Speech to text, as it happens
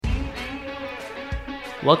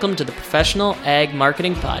Welcome to the Professional Ag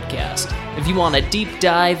Marketing Podcast. If you want a deep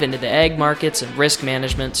dive into the ag markets and risk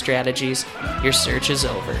management strategies, your search is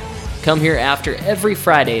over. Come here after every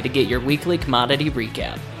Friday to get your weekly commodity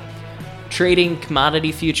recap. Trading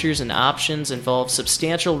commodity futures and options involves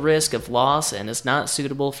substantial risk of loss and is not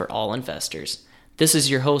suitable for all investors. This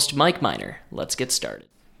is your host, Mike Miner. Let's get started.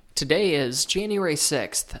 Today is January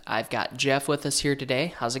 6th. I've got Jeff with us here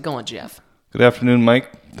today. How's it going, Jeff? Good afternoon,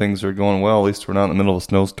 Mike. Things are going well. At least we're not in the middle of a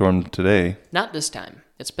snowstorm today. Not this time.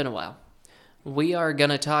 It's been a while. We are going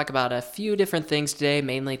to talk about a few different things today,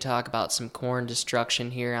 mainly talk about some corn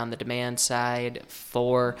destruction here on the demand side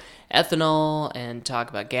for ethanol and talk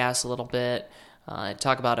about gas a little bit,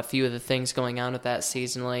 talk about a few of the things going on with that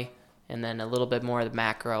seasonally, and then a little bit more of the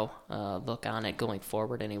macro look on it going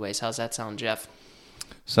forward anyways. How's that sound, Jeff?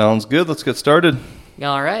 Sounds good. Let's get started.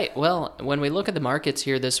 All right. Well, when we look at the markets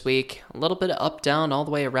here this week, a little bit of up, down, all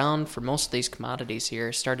the way around for most of these commodities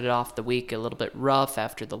here. Started off the week a little bit rough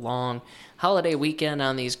after the long holiday weekend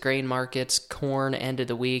on these grain markets. Corn ended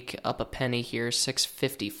the week up a penny here,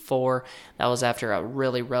 $6.54. That was after a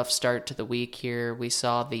really rough start to the week here. We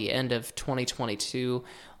saw the end of 2022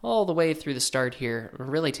 all the way through the start here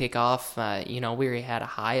really take off. We had a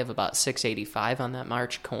high of about $6.85 on that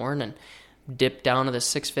March corn and dipped down to the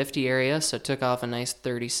 $6.50 area, so took off a nice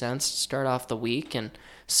 30 cents to start off the week. And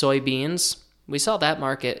soybeans, we saw that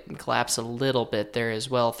market collapse a little bit there as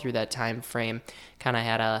well through that time frame. Kind of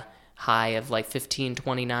had a high of like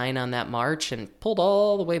 $15.29 on that March and pulled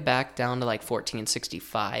all the way back down to like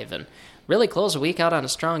 $14.65 and really closed the week out on a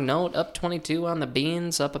strong note, up 22 on the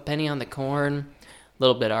beans, up a penny on the corn. A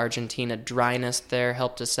little bit of Argentina dryness there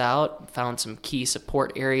helped us out. Found some key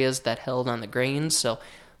support areas that held on the grains, so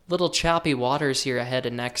little choppy waters here ahead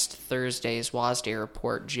of next Thursday's WASDE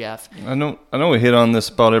report, Jeff. I know we hit on this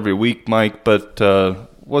about every week, Mike, but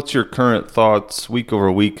what's your current thoughts week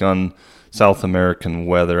over week on South American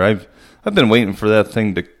weather? I've been waiting for that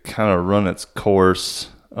thing to kind of run its course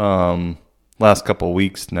last couple of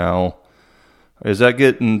weeks now. Is that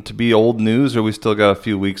getting to be old news, or we still got a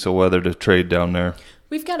few weeks of weather to trade down there?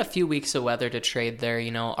 We've got a few weeks of weather to trade there.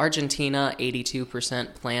 Argentina,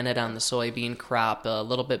 82% planted on the soybean crop, a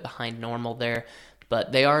little bit behind normal there,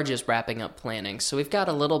 but they are just wrapping up planting. So we've got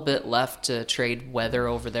a little bit left to trade weather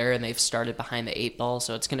over there, and they've started behind the 8 ball,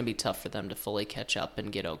 so it's going to be tough for them to fully catch up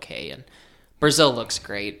and get okay. And Brazil looks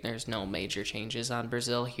great. There's no major changes on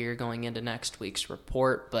Brazil here going into next week's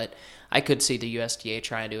report, but I could see the USDA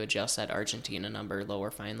trying to adjust that Argentina number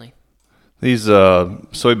lower finally. These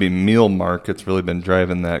soybean meal markets really been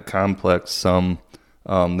driving that complex some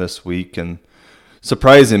this week, and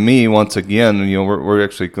surprising me once again. We're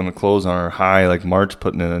actually going to close on our high, like March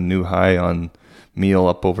putting in a new high on meal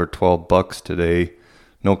up over $12 today.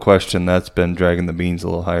 No question that's been dragging the beans a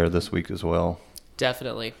little higher this week as well.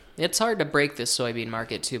 Definitely. It's hard to break this soybean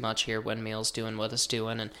market too much here when meal's doing what it's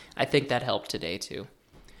doing, and I think that helped today too.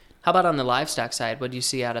 How about on the livestock side? What do you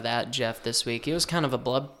see out of that, Jeff, this week? It was kind of a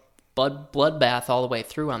bloodbath all the way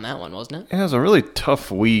through on that one, wasn't it? It was a really tough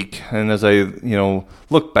week, and as I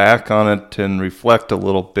look back on it and reflect a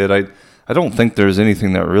little bit, I don't think there's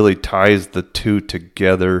anything that really ties the two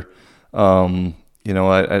together. The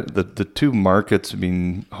two markets,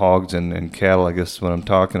 being hogs and cattle, I guess is what I'm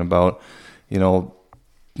talking about.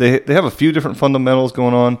 They have a few different fundamentals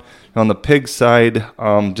going on. On the pig side,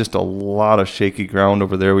 just a lot of shaky ground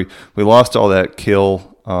over there. We lost all that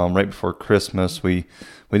kill right before Christmas. We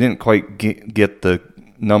didn't quite get the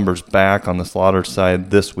numbers back on the slaughter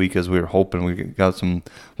side this week as we were hoping. We got some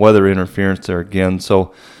weather interference there again.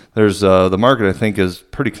 So there's the market, I think, is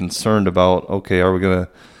pretty concerned about, okay, are we going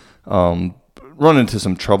to run into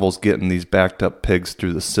some troubles getting these backed up pigs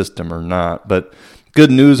through the system or not? But good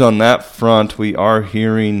news on that front. We are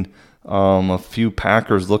hearing a few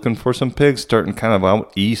packers looking for some pigs starting kind of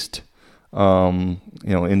out east,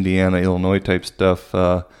 Indiana, Illinois type stuff.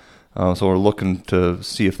 So we're looking to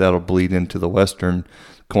see if that'll bleed into the western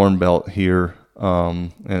corn belt here.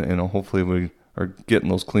 And hopefully we are getting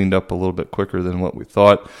those cleaned up a little bit quicker than what we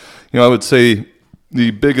thought. I would say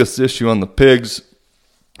the biggest issue on the pigs,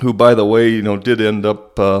 who, by the way, did end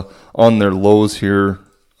up on their lows here,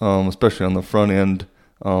 especially on the front end,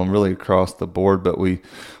 really across the board. But we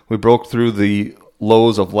broke through the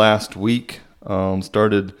lows of last week,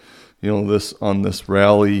 started this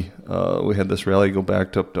rally. We had this rally go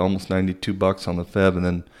back up to almost $92 on the Feb, and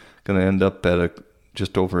then going to end up at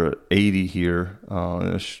just over 80 here in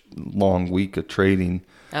a long week of trading.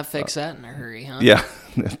 That fixed that in a hurry, huh? Yeah,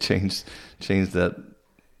 that changed that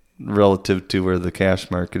relative to where the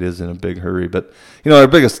cash market is in a big hurry. But our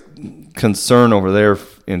biggest concern over there,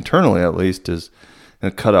 internally at least, is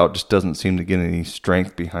and the cutout just doesn't seem to get any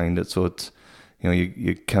strength behind it. So it's,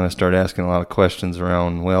 you kind of start asking a lot of questions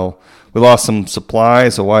around, well, we lost some supply,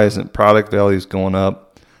 so why isn't product values going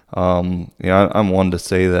up? I'm one to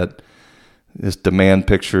say that this demand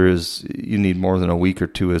picture is, you need more than a week or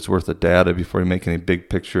two is worth of data before you make any big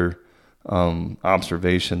picture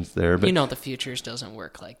observations there. But the futures doesn't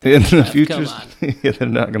work like that. In the futures, they're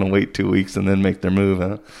not going to wait 2 weeks and then make their move.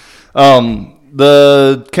 Huh?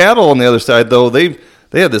 The cattle on the other side, though, they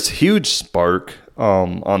had this huge spark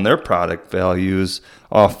on their product values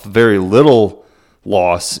off very little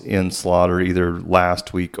loss in slaughter either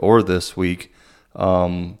last week or this week.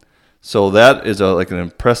 So that is very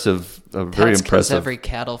impressive. That's because every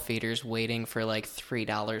cattle feeder's waiting for like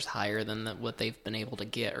 $3 higher than what they've been able to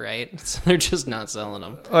get, right? So they're just not selling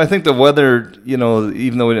them. I think the weather,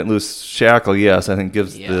 even though we didn't lose shackle, yes, I think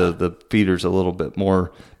gives the feeders a little bit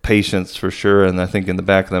more patience for sure. And I think in the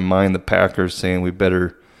back of their mind, the packers saying we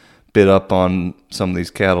better bid up on some of these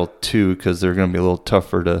cattle too, because they're going to be a little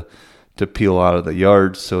tougher to peel out of the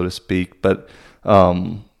yards, so to speak. But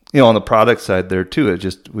on the product side there too, it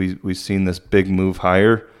just we've seen this big move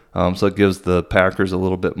higher, so it gives the packers a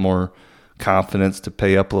little bit more confidence to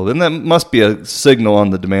pay up a little bit, and that must be a signal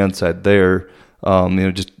on the demand side there.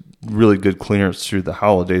 Just really good clearance through the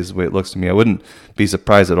holidays, the way it looks to me. I wouldn't be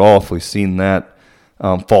surprised at all if we've seen that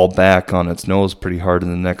fall back on its nose pretty hard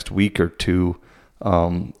in the next week or two,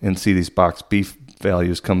 and see these box beef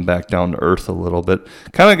values come back down to earth a little bit.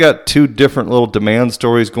 Kind of got two different little demand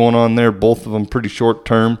stories going on there, both of them pretty short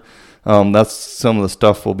term. That's some of the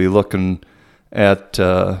stuff we'll be looking at,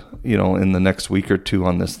 in the next week or two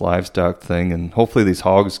on this livestock thing. And hopefully these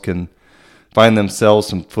hogs can find themselves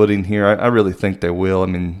some footing here. I really think they will. I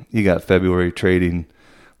mean, you got February trading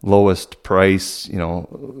lowest price,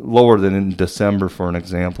 lower than in December, for an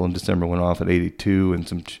example. And December went off at 82 and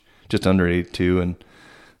some just under 82, and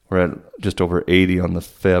we're at just over 80 on the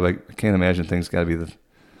Feb. I can't imagine things got to be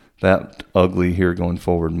that ugly here going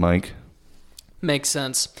forward, Mike. Makes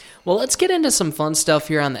sense. Well, let's get into some fun stuff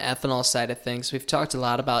here on the ethanol side of things. We've talked a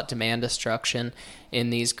lot about demand destruction in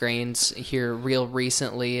these grains here real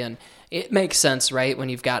recently, and it makes sense, right? When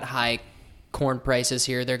you've got high corn prices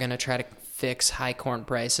here, they're going to try to fix high corn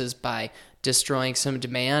prices by destroying some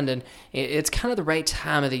demand, and it's kind of the right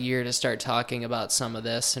time of the year to start talking about some of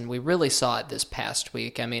this, and we really saw it this past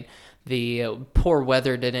week. I mean, the poor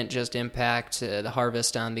weather didn't just impact the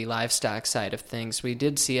harvest on the livestock side of things. We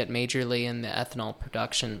did see it majorly in the ethanol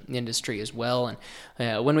production industry as well,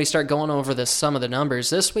 and when we start going over some of the numbers,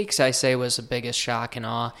 this week's, I say, was the biggest shock and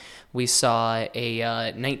awe. We saw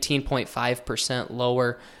a 19.5%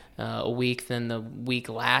 lower week than the week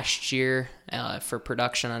last year for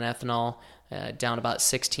production on ethanol, down about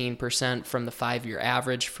 16% from the 5-year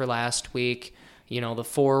average for last week. The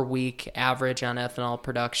 4-week average on ethanol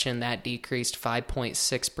production, that decreased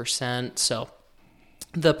 5.6%. So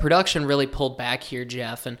the production really pulled back here,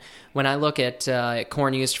 Jeff. And when I look at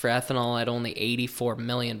corn used for ethanol at only 84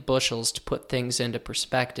 million bushels, to put things into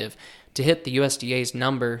perspective, to hit the USDA's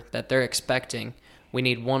number that they're expecting, we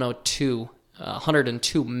need 102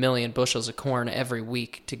 million bushels of corn every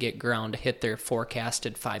week to get ground to hit their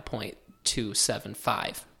forecasted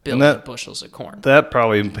 5.275 billion bushels of corn. That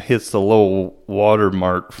probably hits the low water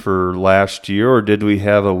mark for last year, or did we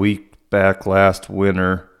have a week back last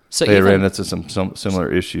winter? So they ran into some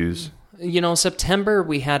similar issues. September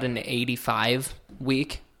we had an 85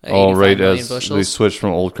 week. Oh, right, as we switched from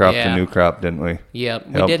old crop to new crop, didn't we? Yep,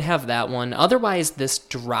 we did have that one. Otherwise, this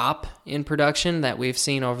drop in production that we've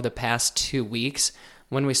seen over the past 2 weeks,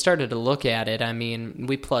 when we started to look at it, I mean,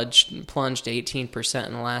 we plunged 18%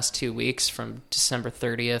 in the last 2 weeks from December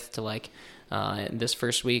 30th to this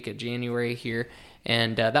first week of January here.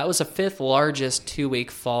 And that was the 5th largest 2-week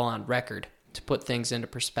fall on record, to put things into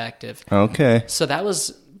perspective. Okay. So that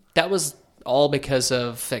was all because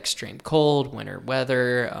of extreme cold, winter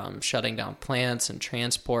weather, shutting down plants and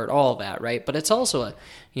transport, all that, right? But it's also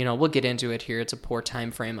we'll get into it here, it's a poor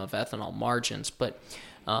time frame of ethanol margins. But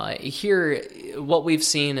here, what we've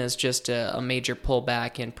seen is just a major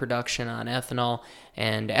pullback in production on ethanol,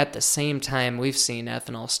 and at the same time, we've seen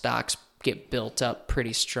ethanol stocks get built up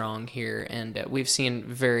pretty strong here, and we've seen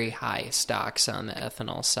very high stocks on the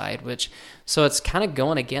ethanol side, so it's kind of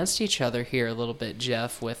going against each other here a little bit,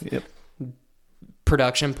 Jeff, with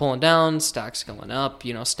production pulling down, stocks going up.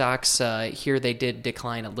 Stocks here, they did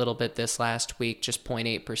decline a little bit this last week, just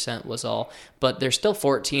 0.8% was all, but they're still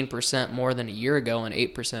 14% more than a year ago and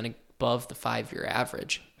 8% above the 5-year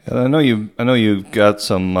average. And I know you got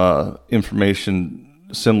some information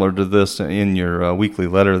similar to this in your weekly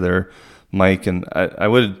letter there, Mike, and I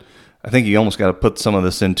would I think you almost got to put some of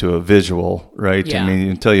this into a visual, right? Yeah. I mean,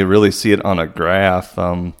 until you really see it on a graph.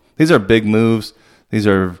 These are big moves. These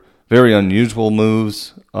are very unusual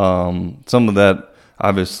moves. Some of that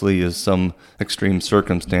obviously is some extreme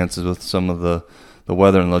circumstances with some of the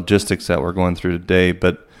weather and logistics that we're going through today.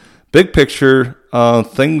 But big picture,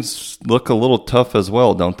 things look a little tough as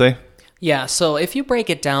well, don't they? Yeah, so if you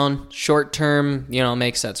break it down, short term,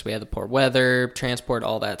 makes sense. We have the poor weather, transport,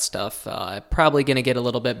 all that stuff. Probably going to get a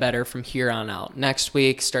little bit better from here on out. Next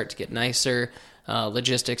week, start to get nicer,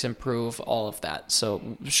 logistics improve, all of that.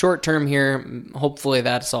 So short term here, hopefully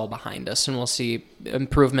that's all behind us, and we'll see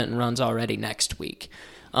improvement in runs already next week.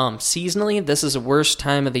 Seasonally, this is the worst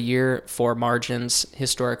time of the year for margins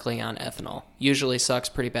historically on ethanol. Usually sucks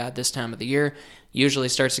pretty bad this time of the year. Usually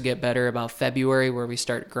starts to get better about February, where we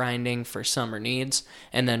start grinding for summer needs.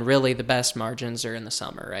 And then really the best margins are in the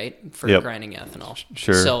summer, right? For grinding ethanol.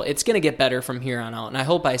 Sure. So it's going to get better from here on out. And I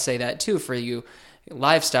hope I say that too for you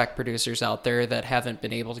livestock producers out there that haven't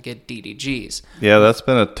been able to get DDGs. Yeah, that's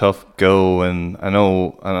been a tough go. And I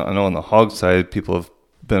know on the hog side, people have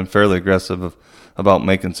been fairly aggressive about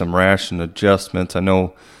making some ration adjustments. I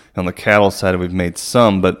know on the cattle side we've made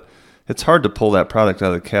some, but it's hard to pull that product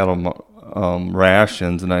out of the cattle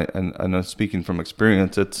rations, and I know, speaking from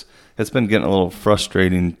experience, it's been getting a little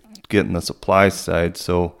frustrating getting the supply side.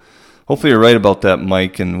 So hopefully you're right about that,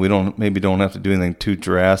 Mike, and we don't have to do anything too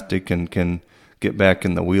drastic and can get back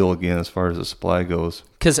in the wheel again as far as the supply goes.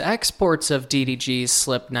 Because exports of DDGs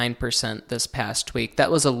slipped 9% this past week.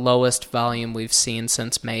 That was the lowest volume we've seen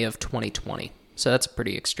since May of 2020. So that's a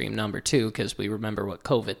pretty extreme number too, because we remember what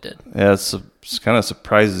COVID did. Yeah, it's kind of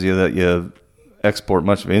surprises you that you export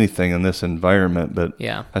much of anything in this environment, but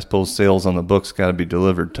yeah, I suppose sales on the books got to be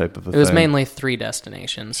delivered type of a thing. It was mainly 3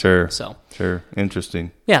 destinations. Sure. So sure, interesting.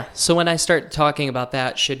 Yeah, so when I start talking about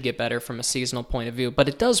that, should get better from a seasonal point of view, but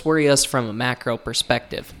it does worry us from a macro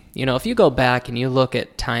perspective. If you go back and you look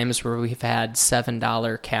at times where we've had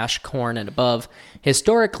 $7 cash corn and above,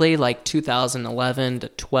 historically, like 2011 to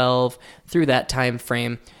 12, through that time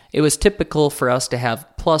frame, it was typical for us to have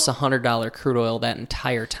plus $100 crude oil that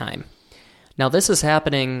entire time. Now, this is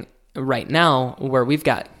happening right now where we've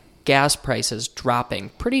got gas prices dropping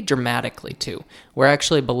pretty dramatically, too. We're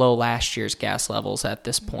actually below last year's gas levels at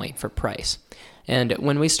this point for price. And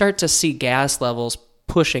when we start to see gas levels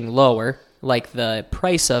pushing lower, like the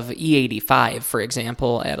price of E85, for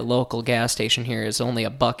example, at a local gas station here is only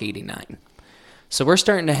 $1.89. So we're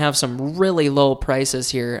starting to have some really low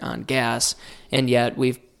prices here on gas, and yet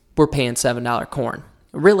we're paying $7 corn.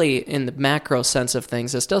 Really, in the macro sense of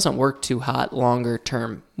things, this doesn't work too hot longer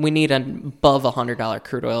term. We need above $100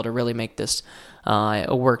 crude oil to really make this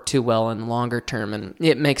work too well in the longer term. And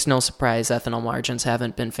it makes no surprise ethanol margins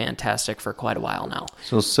haven't been fantastic for quite a while now.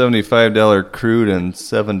 So $75 crude and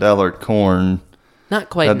 $7 corn. Not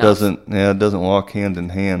quite enough. It doesn't walk hand in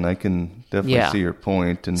hand. I can definitely see your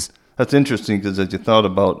point. And that's interesting because as you thought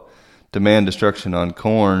about demand destruction on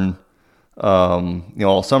corn,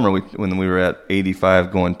 all summer when we were at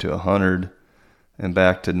 85 going to 100 and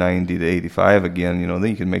back to 90 to 85 again, then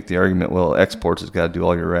you can make the argument, well, exports has got to do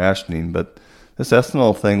all your rationing. But this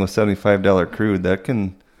ethanol thing with $75 crude, that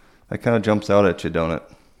kind of jumps out at you, don't it?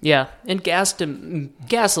 Yeah, and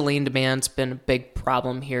gasoline demand's been a big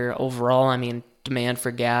problem here overall. I mean, demand for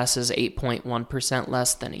gas is 8.1%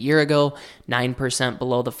 less than a year ago, 9%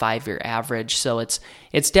 below the 5-year average. So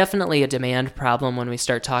it's definitely a demand problem when we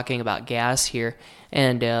start talking about gas here.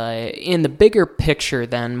 And in the bigger picture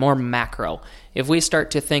then, more macro, if we start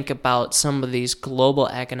to think about some of these global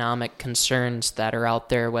economic concerns that are out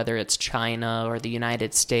there, whether it's China or the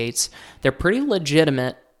United States, they're pretty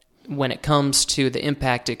legitimate when it comes to the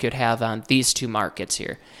impact it could have on these two markets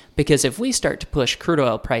here. Because if we start to push crude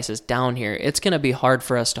oil prices down here, it's going to be hard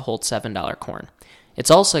for us to hold $7 corn.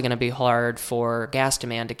 It's also going to be hard for gas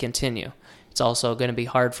demand to continue. It's also going to be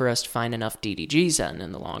hard for us to find enough DDGs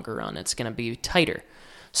in the longer run. It's going to be tighter.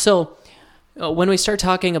 So when we start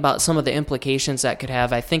talking about some of the implications that could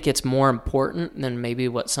have, I think it's more important than maybe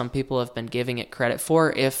what some people have been giving it credit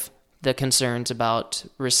for if the concerns about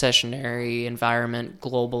recessionary environment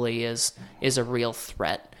globally is a real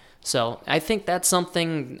threat. So I think that's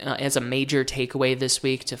something as a major takeaway this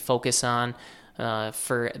week to focus on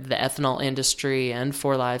for the ethanol industry and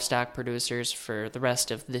for livestock producers for the rest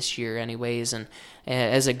of this year anyways. And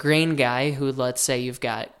as a grain guy who, let's say you've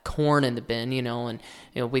got corn in the bin, and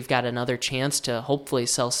we've got another chance to hopefully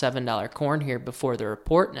sell $7 corn here before the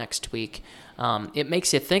report next week. It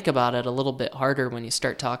makes you think about it a little bit harder when you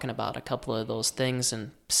start talking about a couple of those things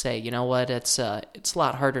and say, you know what, it's a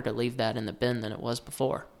lot harder to leave that in the bin than it was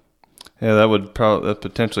before. Yeah, that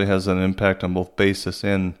potentially has an impact on both basis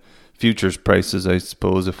and futures prices, I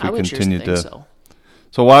suppose, if we continue to.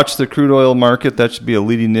 So watch the crude oil market. That should be a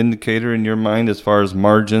leading indicator in your mind as far as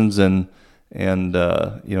margins and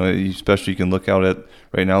especially you can look out at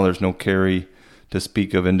right now. There's no carry to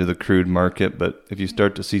speak of into the crude market, but if you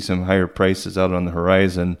start to see some higher prices out on the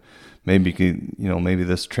horizon, maybe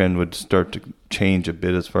this trend would start to change a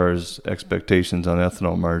bit as far as expectations on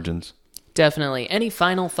ethanol margins. Definitely. Any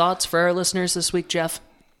final thoughts for our listeners this week, Jeff?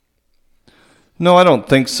 No, I don't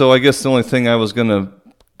think so. I guess the only thing I was going to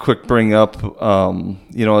quick bring up,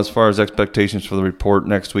 as far as expectations for the report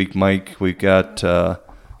next week, Mike, we've got,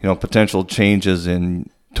 potential changes in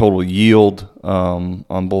total yield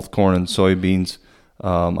on both corn and soybeans.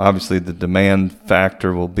 Obviously, the demand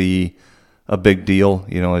factor will be a big deal,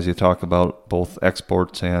 as you talk about both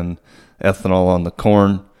exports and ethanol on the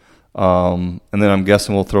corn. And then I'm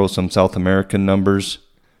guessing we'll throw some South American numbers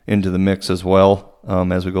into the mix as well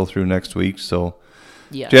as we go through next week. So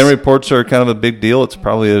yes. January reports are kind of a big deal. It's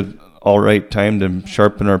probably an all right time to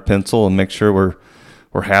sharpen our pencil and make sure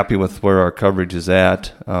we're happy with where our coverage is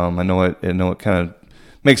at. I know it kind of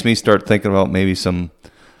makes me start thinking about maybe some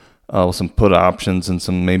put options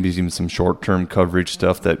and maybe even some short-term coverage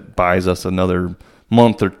stuff that buys us another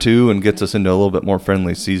month or two and gets us into a little bit more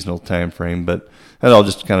friendly seasonal time frame. But that all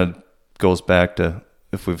just kind of goes back to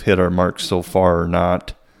if we've hit our marks so far or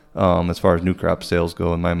not, as far as new crop sales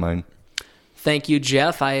go in my mind. Thank you,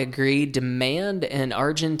 Jeff. I agree. Demand and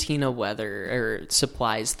Argentina weather or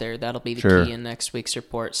supplies there. That'll be the key in next week's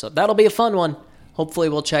report. So that'll be a fun one. Hopefully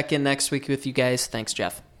we'll check in next week with you guys. Thanks,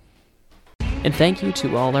 Jeff. And thank you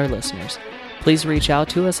to all our listeners. Please reach out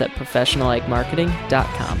to us at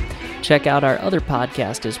professionalagmarketing.com. Check out our other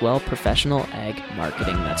podcast as well, Professional Ag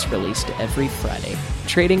Marketing, that's released every Friday.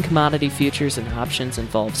 Trading commodity futures and options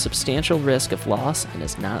involves substantial risk of loss and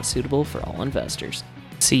is not suitable for all investors.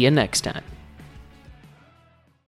 See you next time.